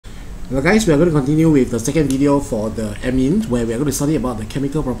Hello guys, we are going to continue with the second video for the amine, where we are going to study about the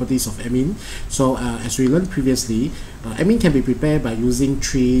chemical properties of amine. So as we learned previously, amine can be prepared by using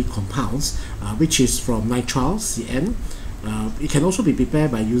three compounds, which is from nitrile, CN. It can also be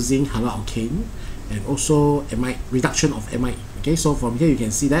prepared by using alkane and also amide, reduction of amide. Okay, so from here you can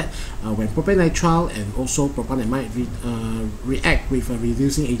see that when propanitrile and also propanamide react with a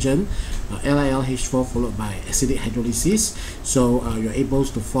reducing agent, LiLH4 followed by acidic hydrolysis, so you're able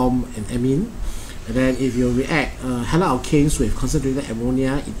to form an amine. And then if you react haloalkanes with concentrated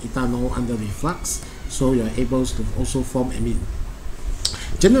ammonia in ethanol under reflux, so you're able to also form amine.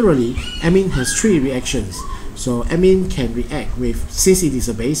 Generally, amine has three reactions. So amine can react with, since it is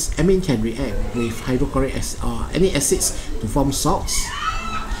a base, amine can react with hydrochloric acid or any acids to form salts.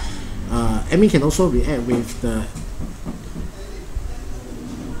 Amine can also react with the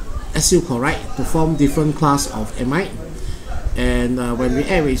acyl chloride to form different class of amide. And when we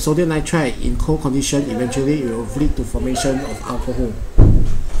react with sodium nitrite in cold condition, eventually it will lead to formation of alcohol.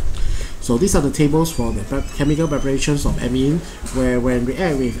 So these are the tables for the chemical preparations of amine, where when we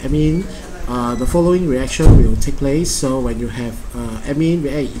react with amine, the following reaction will take place. So when you have amine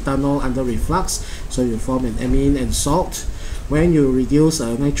react ethanol under reflux, so you form an amine and salt. When you reduce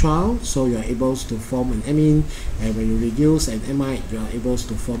nitrile, so you are able to form an amine, and when you reduce an amide, you are able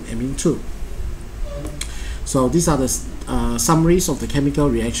to form amine too. So these are the summaries of the chemical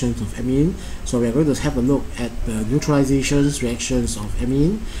reactions of amine. So we are going to have a look at the neutralization reactions of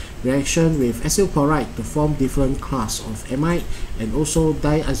amine, reaction with acyl chloride to form different class of amide, and also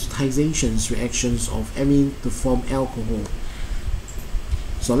diazotization reactions of amine to form alcohol.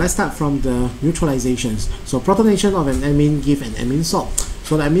 So let's start from the neutralizations. So protonation of an amine gives an amine salt.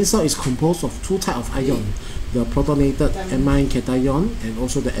 So the amine salt is composed of two types of ion, the protonated amine cation and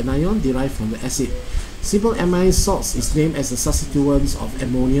also the anion derived from the acid. Simple amine salts is named as a substituent of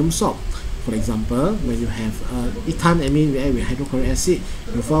ammonium salt. For example, when you have ethanamine react with hydrochloric acid,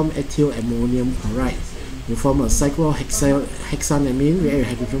 you form ethyl ammonium chloride. You form a cyclohexanamine react with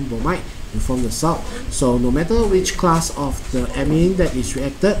hydrogen bromide, you form the salt. So no matter which class of the amine that is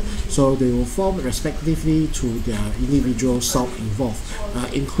reacted, so they will form respectively to their individual salt involved,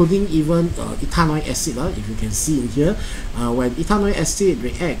 including even ethanoic acid. If you can see in here, when ethanoic acid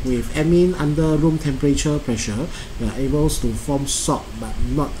react with amine under room temperature pressure, they are able to form salt but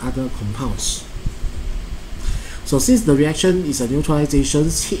not other compounds. So since the reaction is a neutralization,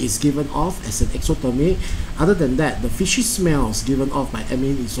 heat is given off as an exothermic. Other than that, the fishy smells given off by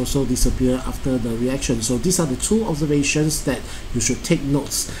amine is also disappear after the reaction. So these are the two observations that you should take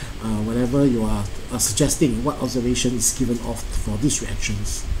notes whenever you are suggesting what observation is given off for these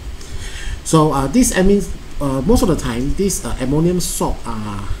reactions. So these amines, most of the time, these ammonium salt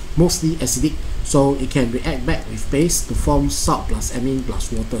are mostly acidic. So it can react back with base to form salt plus amine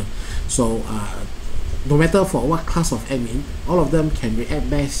plus water. So no matter for what class of amine, all of them can react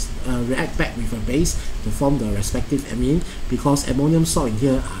back with a base to form the respective amine, because ammonium salt in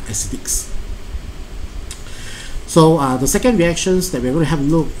here are acidics. So the second reactions that we're going to have a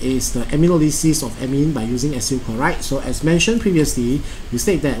look is the aminolysis of amine by using acyl chloride. So as mentioned previously, we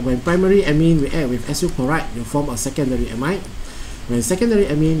state that when primary amine react with acyl chloride, you form a secondary amide. When secondary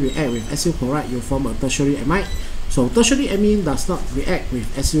amine react with acyl chloride, you form a tertiary amide. So tertiary amine does not react with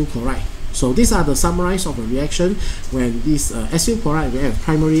acyl chloride. So these are the summarize of the reaction when this acyl chloride react with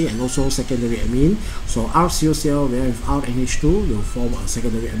primary and also secondary amine. So RCOCl react with RNH2, you'll form a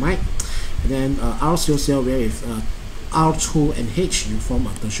secondary amide. And then RCOCl react with R2NH, you form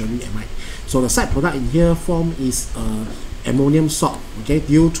a tertiary amide. So the side product in here form is ammonium salt, okay,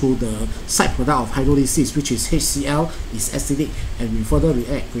 due to the side product of hydrolysis, which is HCl, is acidic and will further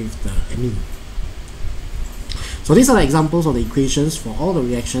react with the amine. So these are the examples of the equations for all the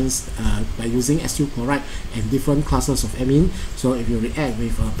reactions by using acyl chloride and different classes of amine. So if you react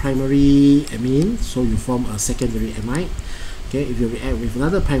with a primary amine, so you form a secondary amide. Okay, if you react with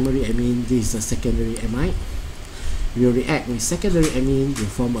another primary amine, this is a secondary amide. If you react with secondary amine, you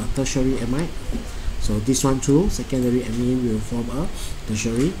form a tertiary amide. So this one too, secondary amine will form a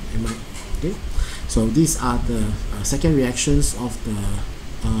tertiary amide. Okay, so these are the second reactions of the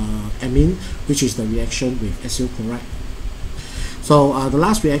amine, which is the reaction with acyl chloride. So the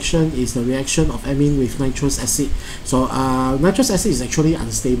last reaction is the reaction of amine with nitrous acid. So nitrous acid is actually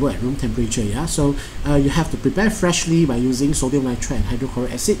unstable at room temperature. Yeah, so you have to prepare freshly by using sodium nitrite and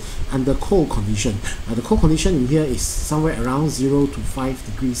hydrochloric acid under cold condition. The cold condition in here is somewhere around 0 to 5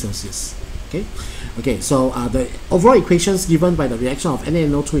 degrees Celsius. Okay, so the overall equations given by the reaction of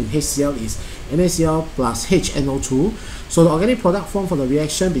NaNO2 in HCl is NaCl plus HNO2. So the organic product formed for the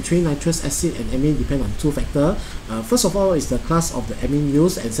reaction between nitrous acid and amine depend on two factors. First of all is the class of the amine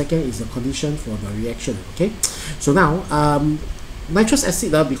used, and second is the condition for the reaction. Okay, so now nitrous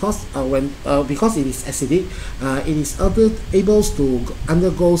acid, because it is acidic, it is able to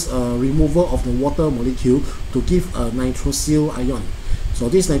undergo removal of the water molecule to give a nitrosyl ion. So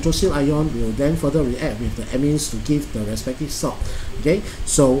this nitrosyl ion will then further react with the amines to give the respective salt. Okay,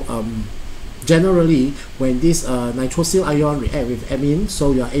 so generally when this nitrosyl ion react with amine,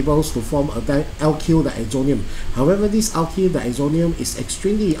 so you are able to form a alkyl diazonium. However, this alkyl diazonium is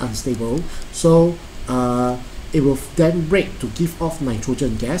extremely unstable, so it will then break to give off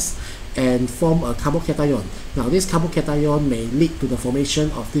nitrogen gas and form a carbocation. Now this carbocation may lead to the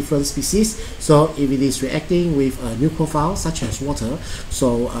formation of different species. So if it is reacting with a nucleophile such as water,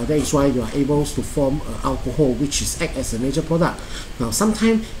 so that is why you are able to form alcohol, which is act as a major product. Now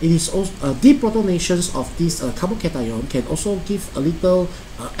sometimes it is also deprotonations of this carbocation can also give a little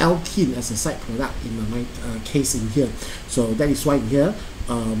alkene as a side product in the case in here. So that is why in here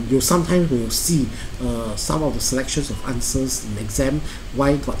you sometimes will see some of the selections of answers in exam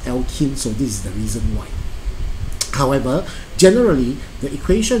why got alkene, so this is the reason why. However, generally the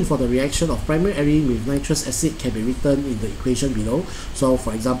equation for the reaction of primary arene with nitrous acid can be written in the equation below. So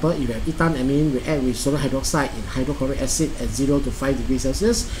for example, if you have ethane amine react with sodium hydroxide in hydrochloric acid at 0 to 5 degrees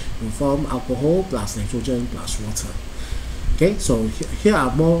Celsius, you form alcohol plus nitrogen plus water. Okay, so here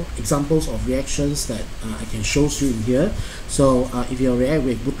are more examples of reactions that I can show you in here. So if you react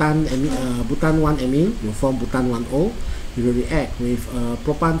with butan 1 amine, you form butan 1O. You will react with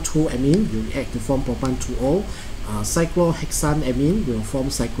propan 2 amine, you react to form propan 2O. Cyclohexane amine will form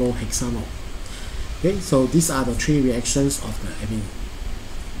cyclohexanol. Okay, so these are the three reactions of the amine.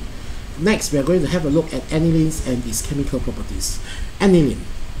 Next, we are going to have a look at anilines and its chemical properties. Aniline.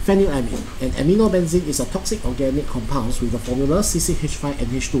 Phenylamine. An aminobenzene is a toxic organic compound with the formula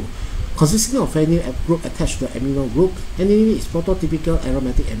CCH5NH2. Consisting of phenyl group attached to the amino group, aniline is prototypical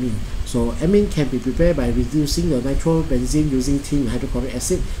aromatic amine. So amine can be prepared by reducing the nitrobenzene using tin hydrochloric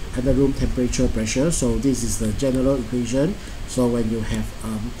acid under room temperature pressure. So this is the general equation. So when you have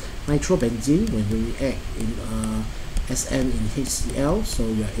nitrobenzene, when you react in SN in HCl, so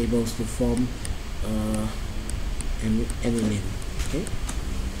you are able to form aniline.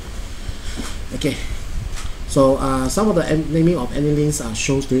 Okay, so some of the naming of anilines are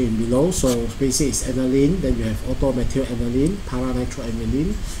shown in below. So basically it's aniline, then you have ortho-methyl-aniline,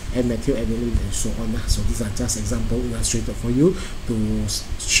 para-nitroaniline, and methyl-aniline, and so on. So these are just examples illustrated for you to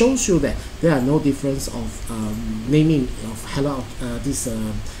show you that there are no difference of naming of this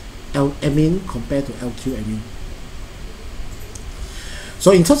amine compared to alkylamine. So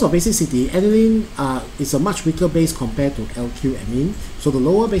in terms of basicity, aniline is a much weaker base compared to alkylamine. So the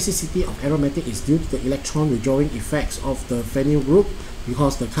lower basicity of aromatic is due to the electron withdrawing effects of the phenyl group,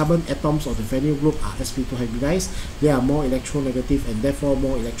 because the carbon atoms of the phenyl group are sp2 hybridized. They are more electronegative and therefore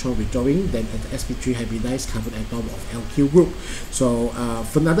more electron withdrawing than the sp3 hybridized carbon atom of alkyl group. So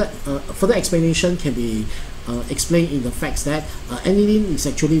further explanation can be explained in the facts that aniline is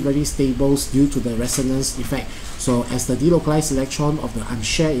actually very stable due to the resonance effect. So as the delocalized electron of the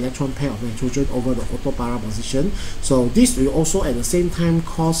unshared electron pair of nitrogen over the ortho-para position, so this will also at the same time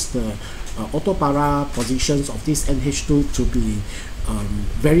cause the ortho-para positions of this NH2 to be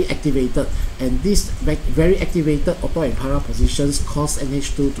very activated, and these very activated ortho and para positions cause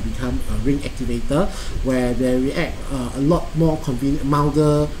NH2 to become a ring activator, where they react a lot more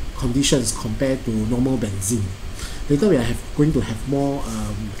milder conditions compared to normal benzene. Later we are going to have more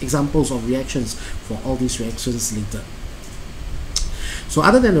examples of reactions for all these reactions later. So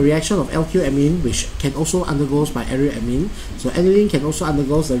other than the reaction of alkylamine, which can also undergo by aryl amine, so aniline can also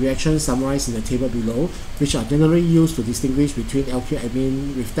undergo the reactions summarized in the table below, which are generally used to distinguish between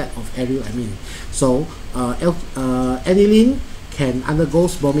alkylamine with that of aryl amine. So aniline can undergo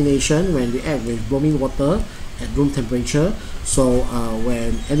bromination when react with bromine water at room temperature. So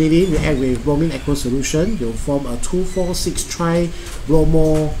when aniline react with bromine aqueous solution, they will form a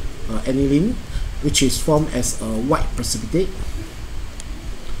 2,4,6-tribromo aniline, which is formed as a white precipitate.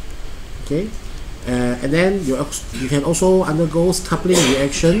 Okay, and then you can also undergo coupling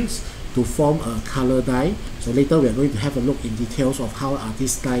reactions to form a color dye. So later we are going to have a look in details of how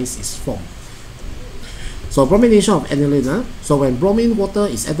these dyes is formed. So bromination of aniline. So when bromine water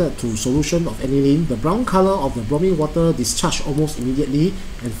is added to solution of aniline, the brown color of the bromine water discharge almost immediately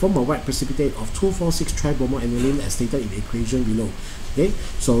and form a white precipitate of 2,4,6-tribromo aniline as stated in the equation below. Okay,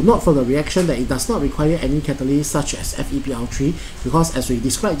 so note for the reaction that it does not require any catalyst such as FePr3, because as we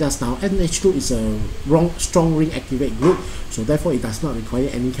described just now, NH2 is a strong ring activate group, so therefore it does not require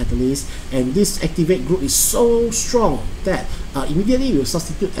any catalyst. And this activate group is so strong that immediately we will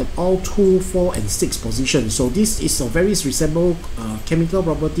substitute at all 2, 4, and 6 positions. So this is a very resemble chemical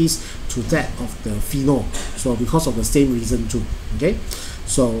properties to that of the phenol. So because of the same reason too. Okay,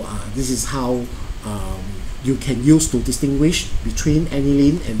 so this is how you can use to distinguish between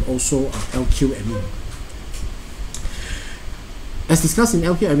aniline and also alkylamine. As discussed in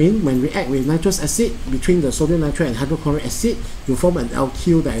alkylamine, when react with nitrous acid between the sodium nitrate and hydrochloric acid, you form an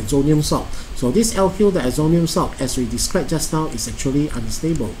alkyl diazonium salt. So this alkyl diazonium salt, as we described just now, is actually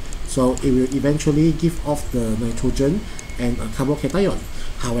unstable. So it will eventually give off the nitrogen and a carbocation.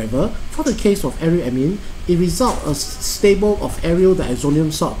 However, for the case of arylamine, it results a stable of aryl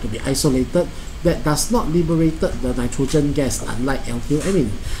diazonium salt to be isolated that does not liberate the nitrogen gas, unlike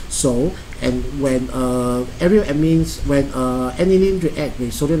alkylamine. So, and when arylamines, when aniline react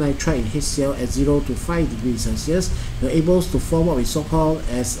with sodium nitrite in HCl at 0 to 5 degrees Celsius, you're able to form what we so-called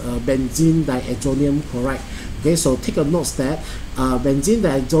as benzene diazonium chloride. Okay, so take a note that benzene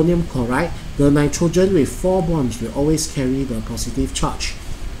diazonium chloride, the nitrogen with 4 bonds will always carry the positive charge.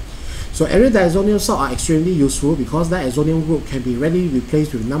 So aryl diazonium salt are extremely useful because diazonium group can be readily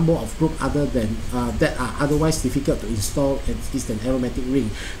replaced with a number of groups other than that are otherwise difficult to install and is an aromatic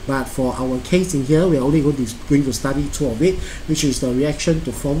ring. But for our case in here, we are only going to study 2 of it, which is the reaction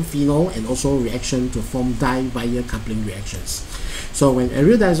to form phenol and also reaction to form di via coupling reactions. So when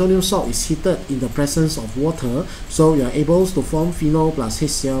aryl diazonium salt is heated in the presence of water, so you are able to form phenol plus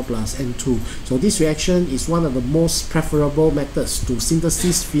HCl plus N2. So this reaction is one of the most preferable methods to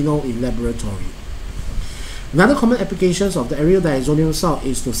synthesize phenol in laboratory. Another common applications of the aryl diazonium salt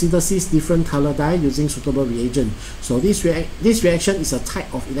is to synthesize different color dye using suitable reagent. So this reaction is a type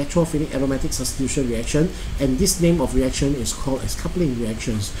of electrophilic aromatic substitution reaction, and this name of reaction is called as coupling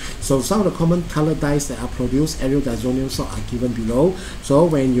reactions. So some of the common color dyes that are produced aryl diazonium salt are given below. So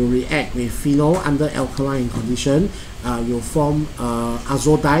when you react with phenol under alkaline condition, you form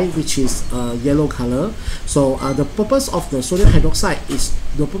azo dye, which is yellow color. So the purpose of the sodium hydroxide is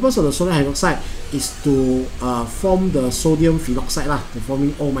to form the sodium phenoxide to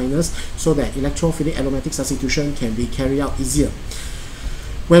forming O-, so that electrophilic aromatic substitution can be carried out easier.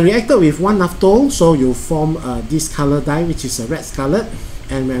 When reacted with 1-naphtol, so you form this color dye, which is a red scarlet,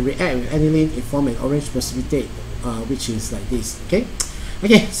 and when react with aniline, it forms an orange precipitate, which is like this.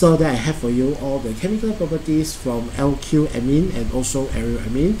 Okay, so that I have for you all the chemical properties from alkylamine and also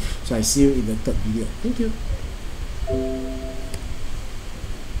arylamine. So I see you in the third video. Thank you.